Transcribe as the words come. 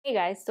Hey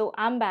guys, so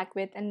I'm back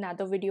with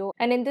another video,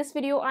 and in this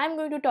video I'm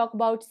going to talk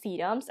about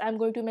serums. I'm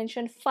going to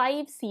mention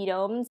 5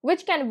 serums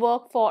which can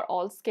work for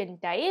all skin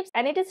types,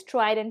 and it is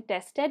tried and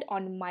tested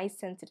on my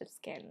sensitive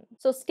skin.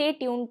 So stay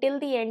tuned till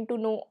the end to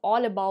know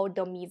all about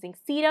the amazing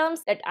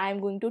serums that I'm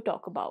going to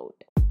talk about.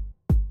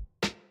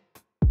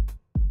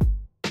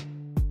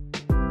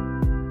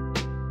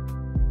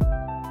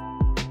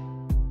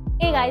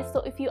 Hey guys, so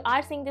if you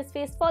are seeing this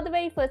face for the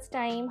very first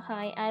time,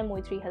 hi, I'm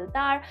MAITRAYEE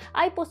Halder.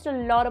 I post a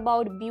lot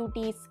about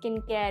beauty,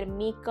 skincare,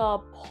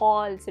 makeup,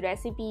 hauls,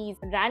 recipes,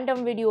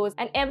 random videos,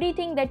 and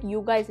everything that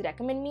you guys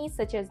recommend me,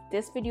 such as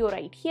this video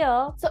right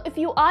here. So if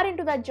you are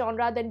into that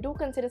genre, then do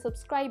consider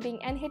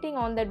subscribing and hitting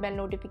on that bell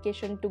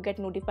notification to get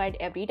notified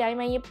every time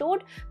I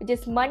upload, which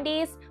is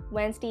Mondays,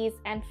 Wednesdays,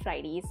 and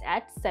Fridays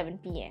at 7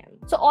 p.m.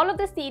 So all of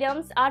the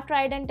serums are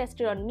tried and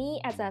tested on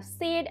me, as I've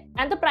said,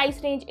 and the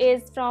price range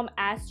is from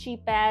as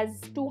cheap as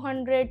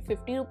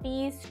 250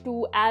 rupees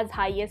to as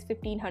high as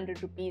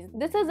 1500 rupees.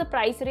 This is a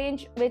price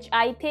range which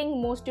I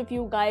think most of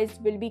you guys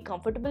will be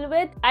comfortable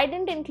with. I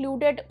didn't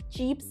included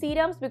cheap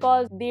serums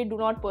because they do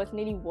not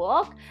personally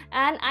work,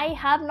 and I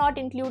have not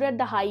included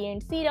the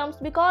high-end serums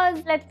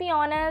because, let's be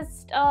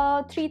honest,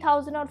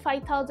 3000 or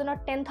 5000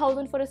 or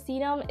 10,000 for a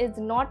serum is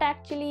not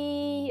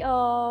actually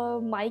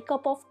my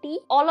cup of tea.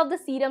 All of the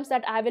serums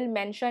that I will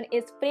mention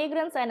is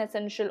fragrance and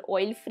essential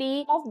oil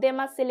free. Some of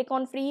them are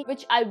silicone free,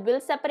 which I will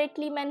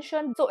separately mention.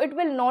 So it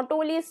will not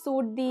only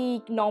suit the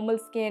normal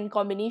skin,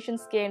 combination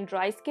skin,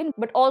 dry skin,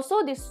 but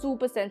also the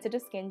super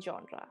sensitive skin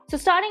genre. So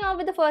starting off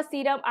with the first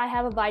serum, I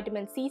have a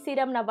vitamin C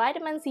serum. Now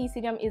vitamin C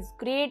serum is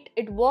great.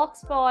 It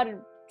works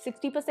for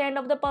 60%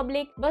 of the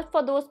public, but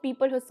for those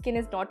people whose skin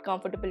is not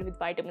comfortable with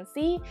vitamin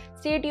C,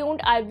 stay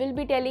tuned, I will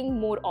be telling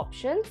more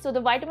options. So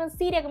the vitamin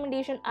C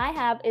recommendation I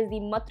have is the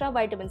Matra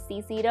vitamin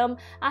C serum.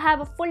 I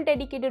have a full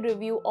dedicated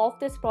review of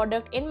this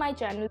product in my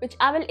channel, which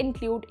I will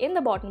include in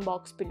the bottom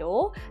box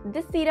below.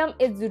 This serum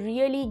is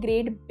really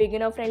great,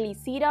 beginner friendly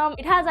serum.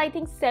 It has, I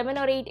think, 7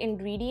 or 8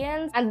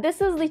 ingredients, and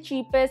this is the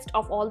cheapest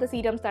of all the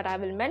serums that I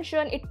will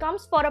mention. It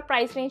comes for a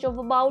price range of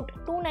about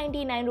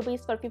 299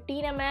 rupees for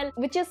 15 ml,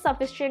 which is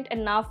sufficient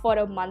enough for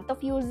a month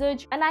of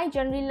usage. And I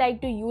generally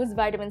like to use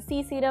vitamin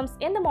C serums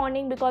in the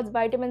morning because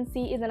vitamin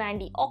C is an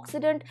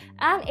antioxidant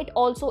and it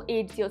also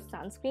aids your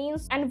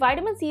sunscreens. And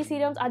vitamin C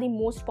serums are the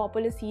most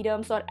popular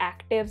serums or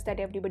actives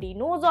that everybody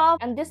knows of,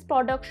 and this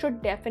product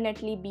should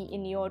definitely be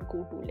in your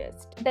go-to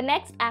list. The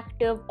next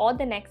active or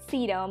the next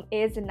serum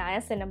is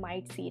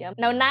niacinamide serum.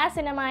 Now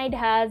niacinamide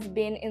has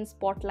been in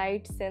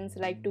spotlight since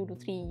like 2 to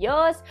 3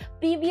 years.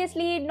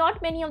 Previously, not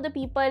many of the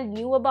people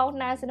knew about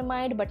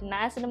niacinamide, but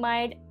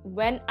niacinamide,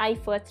 when I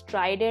first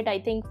tried it, I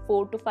think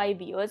 4 to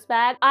 5 years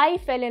back, I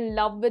fell in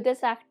love with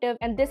this active,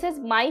 and this is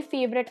my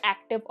favorite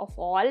active of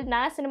all.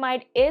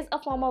 Niacinamide is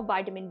a form of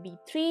vitamin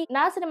B3.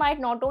 Niacinamide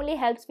not only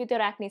helps with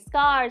your acne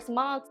scars,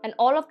 marks, and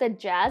all of that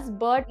jazz,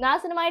 but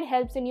niacinamide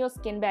helps in your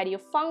skin barrier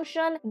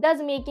function, thus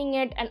making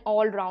it an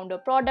all-rounder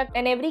product,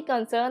 and every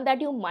concern that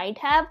you might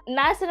have,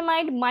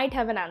 niacinamide might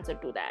have an answer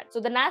to that. So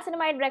the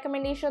niacinamide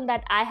recommendation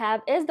that I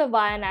have is the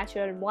Via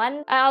Natural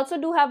one. I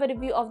also do have a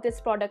review of this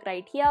product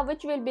right here,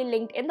 which will be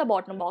linked in the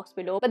bottom box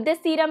below. But this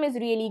serum is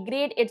really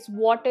great. It's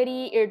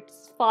watery,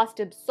 it's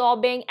fast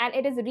absorbing, and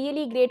it is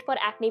really great for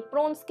acne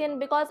prone skin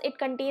because it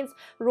contains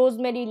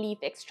rosemary leaf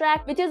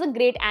extract, which is a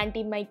great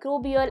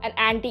antimicrobial and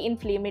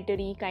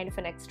anti-inflammatory kind of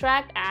an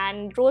extract.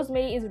 And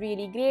rosemary is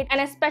really great,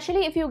 and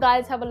especially if you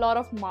guys have a lot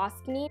of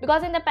maskne,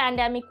 because in the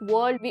pandemic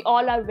world we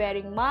all are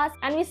wearing masks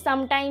and we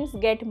sometimes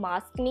get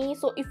maskne.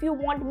 So if you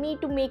want me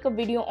to make a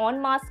video on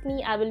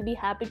maskne, I will be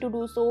happy to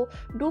do so.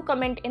 Do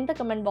comment in the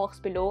comment box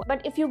below.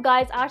 But if you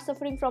guys are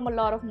suffering from a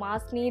lot of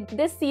maskne,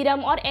 this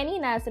serum or any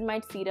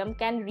niacinamide serum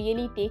can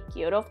really take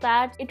care of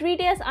that. It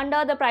retails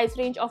under the price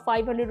range of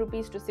 500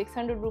 rupees to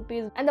 600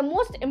 rupees, and the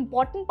most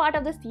important part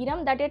of the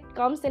serum that it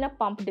comes in a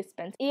pump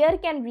dispenser. Air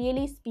can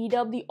really speed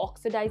up the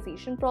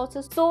oxidization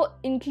process, so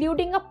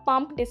including a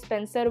pump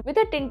dispenser with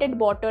a tinted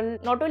bottle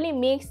not only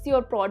makes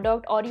your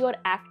product or your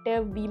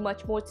active be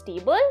much more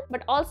stable,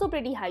 but also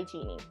pretty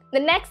hygienic. The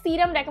next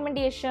serum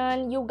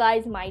recommendation you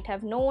guys might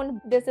have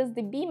known, this is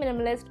the Be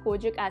Minimalist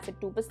Kojic Acid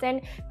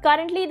 2%.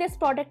 Currently this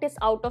product is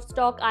out of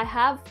stock. I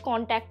have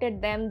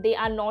contacted them. They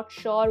are not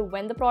sure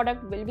when the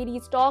product will be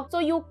restocked, so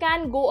you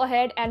can go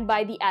ahead and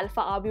buy the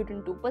Alpha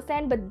Arbutin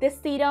 2%. But this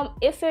serum,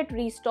 if it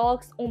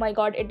restocks, oh my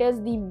god, it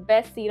is the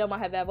best serum I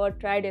have ever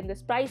tried in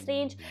this price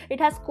range. It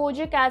has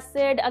kojic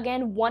acid,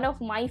 again one of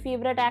my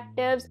favorite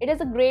actives. It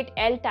is a great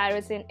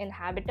L-tyrosine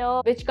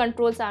inhibitor which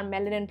controls our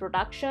melanin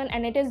production,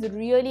 and it is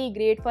really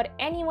great for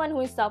anyone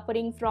who is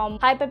suffering from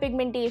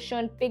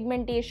hyperpigmentation,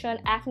 pigmentation,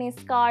 acne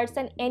scars,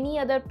 and any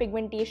other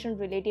pigmentation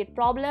related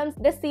problems. problems,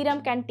 this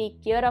serum can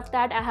take care of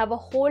that. I have a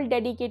whole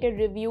dedicated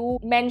review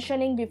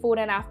mentioning before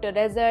and after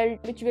result,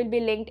 which will be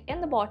linked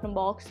in the bottom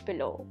box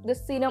below.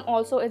 This serum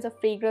also is a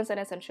fragrance and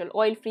essential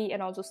oil free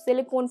and also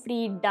silicone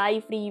free, dye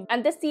free,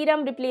 and this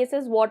serum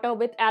replaces water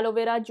with aloe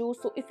vera juice.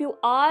 So if you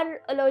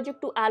are allergic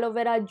to aloe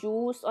vera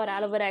juice or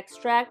aloe vera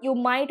extract, you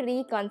might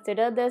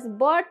reconsider this,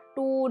 but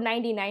to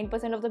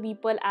 99% of the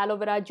people, aloe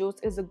vera juice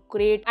is a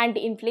great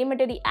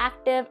anti-inflammatory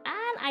active,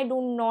 and I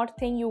do not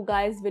think you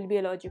guys will be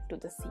allergic to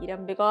the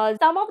serum because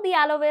some of the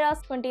aloe vera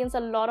contains a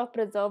lot of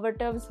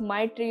preservatives,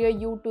 might trigger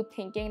you to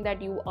thinking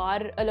that you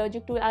are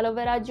allergic to aloe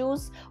vera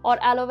juice or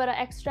aloe vera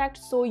extract.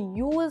 So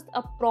use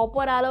a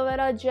proper aloe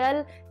vera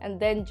gel and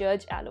then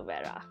judge aloe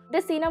vera.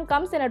 This serum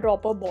comes in a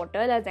dropper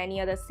bottle as any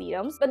other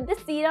serums, but this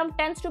serum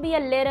tends to be a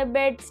little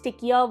bit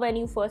stickier when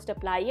you first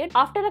apply it.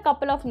 After a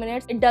couple of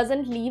minutes, it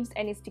doesn't leave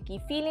any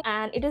sticky feeling,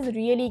 and it is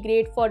really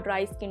great for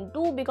dry skin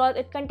too because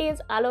it contains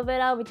aloe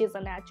vera, which is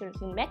a natural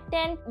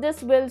humectant.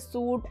 This will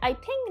suit, I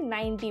think,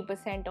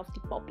 90% of the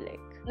public.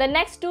 The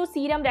next two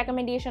serum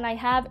recommendation I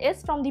have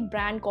is from the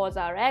brand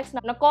COSRX.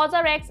 Now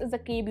COSRX is a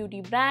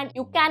K-beauty brand.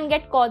 You can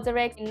get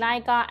COSRX in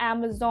Nykaa,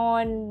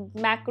 Amazon,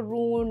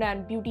 Macaroon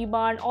and Beauty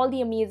Barn, all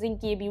the amazing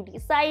K-beauty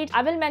sites.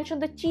 I will mention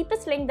the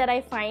cheapest link that I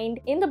find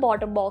in the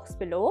bottom box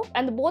below.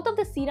 And both of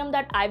the serum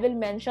that I will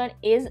mention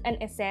is an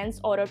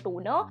essence or a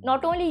toner.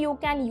 Not only you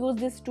can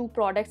use these two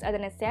products as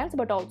an essence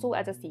but also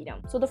as a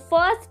serum. So the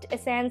first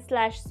essence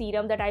slash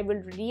serum that I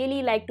will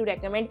really like to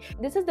recommend,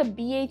 this is the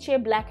BHA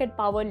Blackhead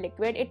Power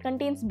Liquid. It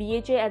contains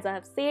BHA, as I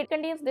have said,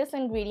 contains this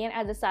ingredient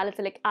as a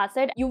salicylic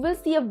acid. You will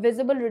see a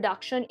visible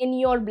reduction in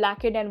your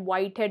blackhead and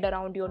whitehead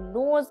around your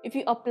nose if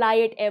you apply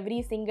it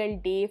every single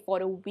day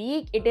for a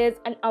week. It is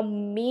an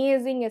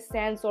amazing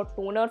essence or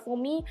toner for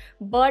me,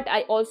 but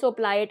I also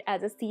apply it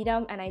as a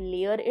serum and I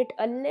layer it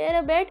a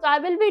little bit. So I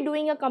will be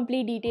doing a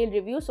complete detailed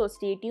review, so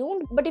stay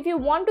tuned. But if you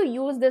want to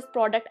use this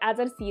product as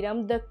a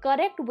serum, the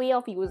correct way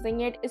of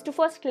using it is to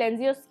first cleanse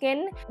your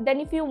skin. Then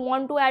if you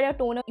want to add a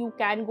toner, you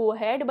can go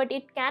ahead, but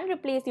it can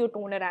replace your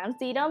toner and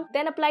serum.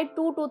 Then apply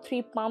 2 to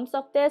 3 pumps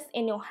of this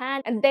in your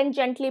hand and then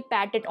gently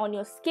pat it on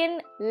your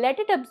skin. Let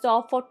it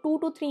absorb for 2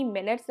 to 3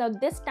 minutes. Now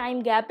this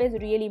time gap is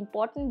really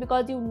important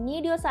because you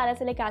need your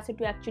salicylic acid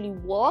to actually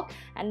work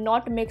and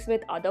not mix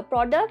with other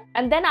products.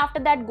 And then after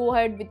that, go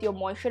ahead with your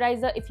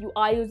moisturizer if you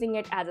are using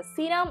it as a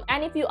serum,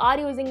 and if you are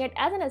using it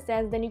as an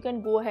essence, then you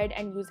can go ahead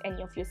and use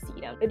any of your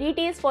serum. It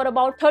retails for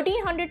about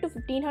 1300 to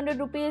 1500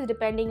 rupees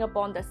depending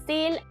upon the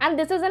sale, and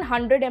this is a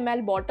 100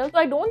 ml bottle, so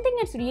I don't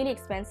think it's really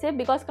expensive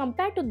because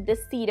compared to this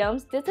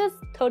serums, this is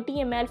 30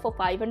 ml for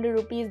 500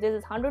 rupees, this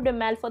is 100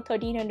 ml for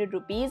 1300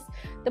 rupees.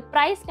 The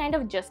price kind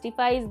of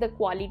justifies the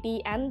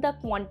quality and the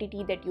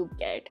quantity that you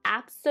get.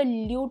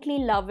 Absolutely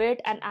love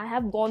it, and I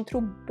have gone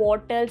through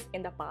bottles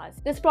in the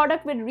past. This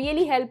product will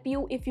really help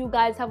you if you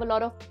guys have a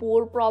lot of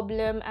pore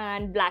problem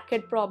and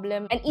blackhead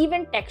problem and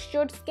even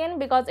textured skin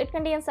because it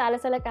contains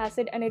salicylic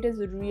acid and it is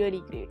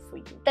really great for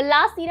you. The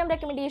last serum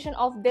recommendation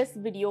of this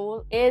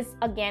video is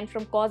again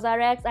from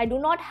COSRX. I do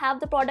not have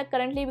the product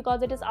currently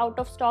because it is out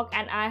of stock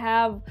and I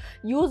have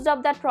used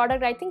up that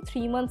product I think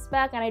 3 months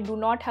back, and I do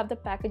not have the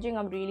packaging.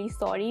 I'm really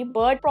sorry,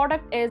 but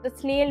product is the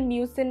snail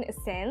mucin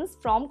essence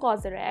from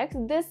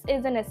COSRX. This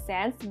is an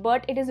essence,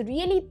 but it is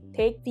really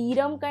thick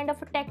serum kind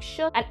of a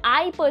texture, and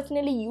I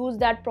personally use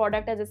that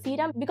product as a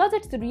serum because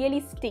it's really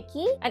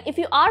sticky. And if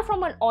you are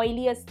from an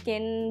oilier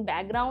skin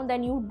background,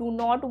 then you do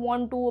not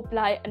want to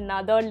apply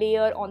another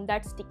layer on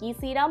that sticky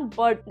serum.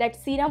 But that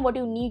serum, what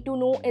you need to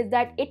know is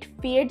that it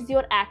fades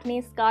your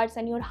acne scars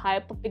and your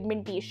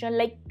hyperpigmentation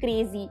like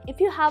crazy. If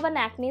you have an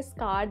acne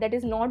scar that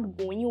is not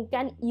going, you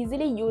can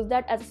easily use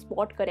that as a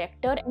spot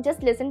corrector.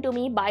 Just listen to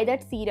me, buy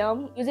that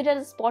serum, use it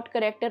as a spot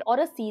corrector or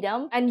a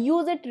serum and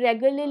use it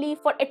regularly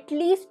for at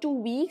least 2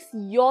 weeks.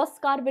 Your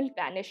scar will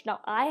vanish. Now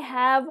I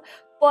have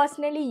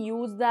personally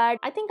use that.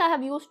 I think I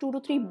have used 2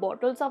 to 3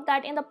 bottles of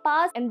that in the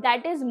past, and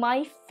that is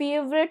my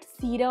favorite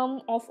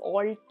serum of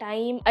all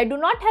time. I do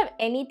not have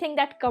anything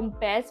that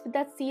compares with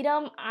that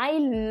serum. I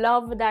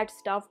love that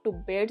stuff to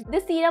bits.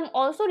 This serum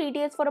also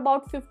retails for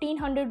about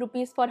 1500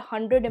 rupees for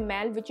 100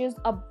 ml, which is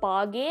a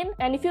bargain.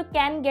 And if you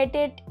can get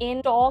it in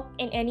stock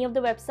in any of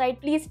the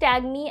website, please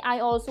tag me. I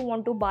also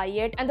want to buy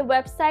it. And the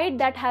website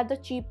that has the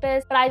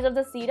cheapest price of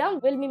the serum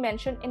will be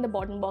mentioned in the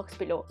bottom box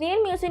below.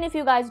 Snail mucin, if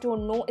you guys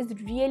don't know, is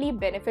really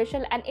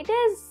beneficial, and it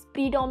is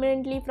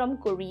predominantly from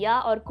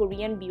Korea or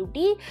Korean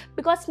beauty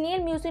because snail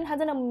mucin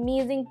has an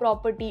amazing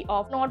property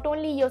of not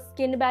only your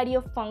skin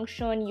barrier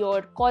function,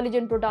 your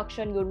collagen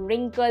production, your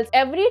wrinkles,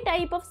 every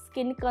type of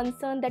skin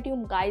concern that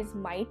you guys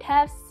might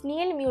have.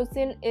 Snail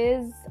mucin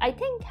is, I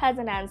think, has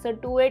an answer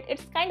to it.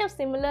 It's kind of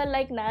similar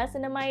like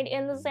niacinamide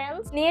in the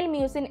sense. Snail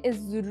mucin is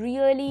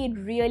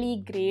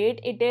really great.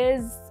 It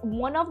is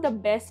one of the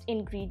best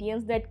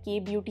ingredients that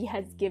K-beauty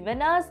has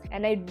given us,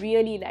 and I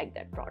really like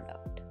that product.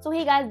 So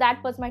hey guys,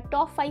 that was my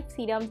top 5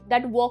 serums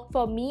that worked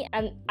for me,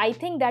 and I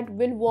think that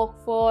will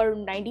work for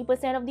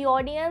 90% of the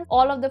audience.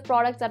 All of the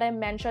products that I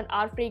mentioned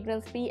are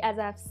fragrance free, as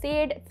I've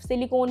said,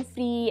 silicone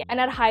free, and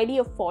are highly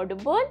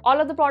affordable.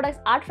 All of the products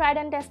are tried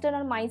and tested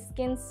on my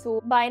skin,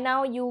 so by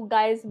now you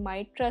guys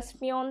might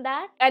trust me on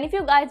that. And if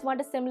you guys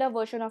want a similar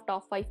version of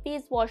top 5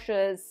 face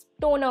washes,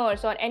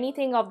 toners, or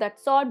anything of that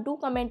sort, do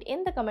comment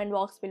in the comment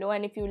box below.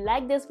 And if you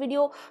like this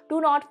video, do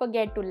not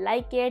forget to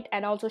like it,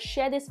 and also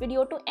share this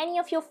video to any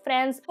of your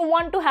friends who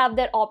want to have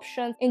their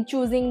options in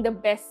choosing the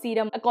best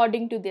serum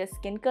according to their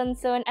skin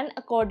concern and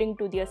according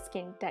to their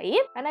skin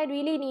type. And I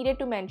really needed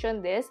to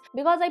mention this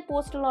because I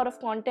post a lot of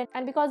content,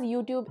 and because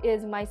YouTube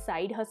is my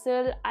side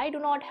hustle, I do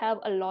not have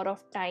a lot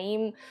of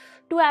time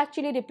to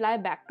actually reply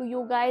back to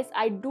you guys.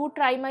 I do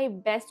try my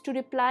best to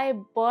reply,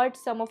 but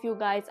some of you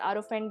guys are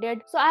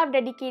offended, so I have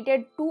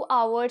dedicated 2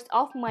 hours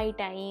of my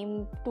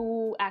time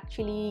to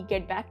actually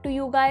get back to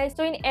you guys.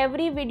 So in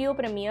every video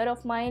premiere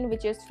of mine,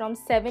 which is from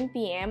 7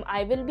 PM,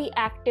 I will be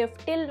active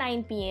till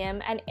 9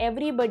 PM, and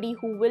everybody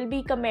who will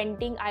be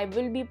commenting, I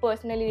will be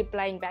personally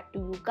replying back to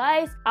you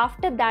guys.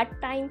 After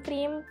that time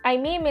frame, I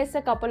may miss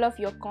a couple of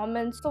your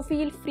comments, so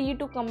feel free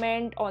to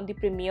comment on the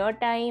premiere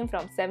time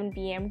from 7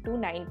 PM to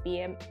 9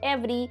 PM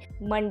every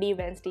Monday,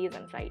 Wednesdays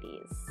and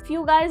Fridays. If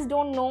you guys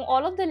don't know,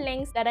 all of the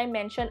links that I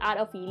mentioned are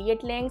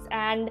affiliate links,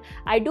 and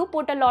I do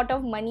put a lot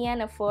of money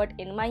and effort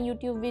in my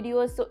YouTube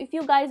videos. So if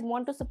you guys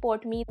want to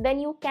support me, then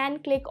you can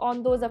click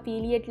on those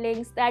affiliate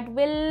links. That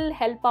will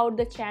help out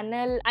the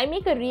channel. I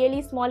make a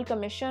really small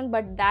commission,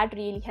 but that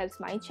really helps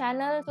my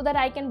channel so that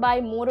I can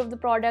buy more of the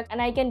product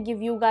and I can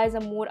give you guys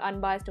a more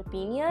unbiased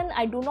opinion.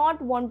 I do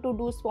not want to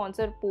do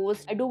sponsored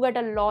posts. I do get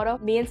a lot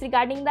of mails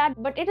regarding that,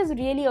 but it is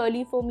really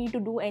early for me to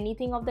do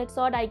anything of that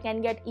sort. I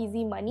can get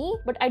easy money,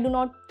 but I do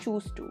not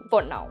choose to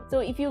for now. So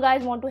if you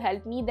guys want to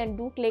help me, then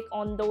do click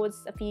on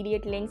those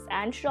affiliate links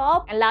and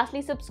shop. And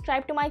lastly,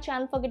 subscribe to my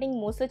channel for getting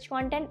more such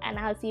content, and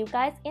I'll see you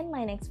guys in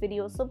my next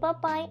video. So bye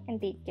bye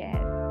and take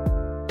care.